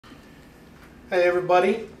Hey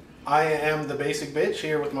everybody, I am the Basic Bitch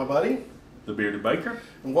here with my buddy, the Bearded Biker.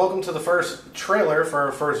 And welcome to the first trailer for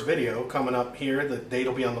our first video coming up here. The date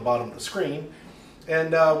will be on the bottom of the screen.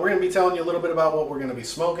 And we're going to be telling you a little bit about what we're going to be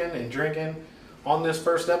smoking and drinking on this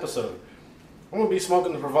first episode. I'm going to be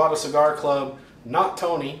smoking the Bravada Cigar Club, not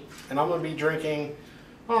Tony, and I'm going to be drinking,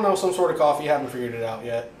 I don't know, some sort of coffee. Haven't figured it out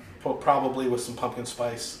yet. Probably with some pumpkin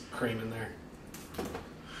spice cream in there.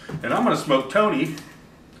 And I'm going to smoke Tony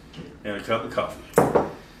and a cup of coffee. I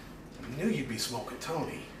knew you'd be smoking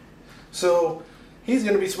Tony. So he's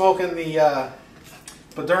going to be smoking the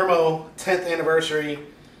Padermo 10th anniversary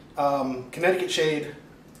Connecticut Shade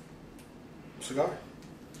cigar.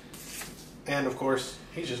 And of course,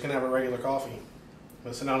 he's just going to have a regular coffee.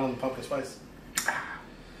 Missing out on the pumpkin spice. Yeah.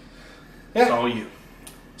 It's all you.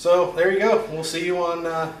 So there you go. We'll see you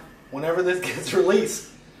on whenever this gets released.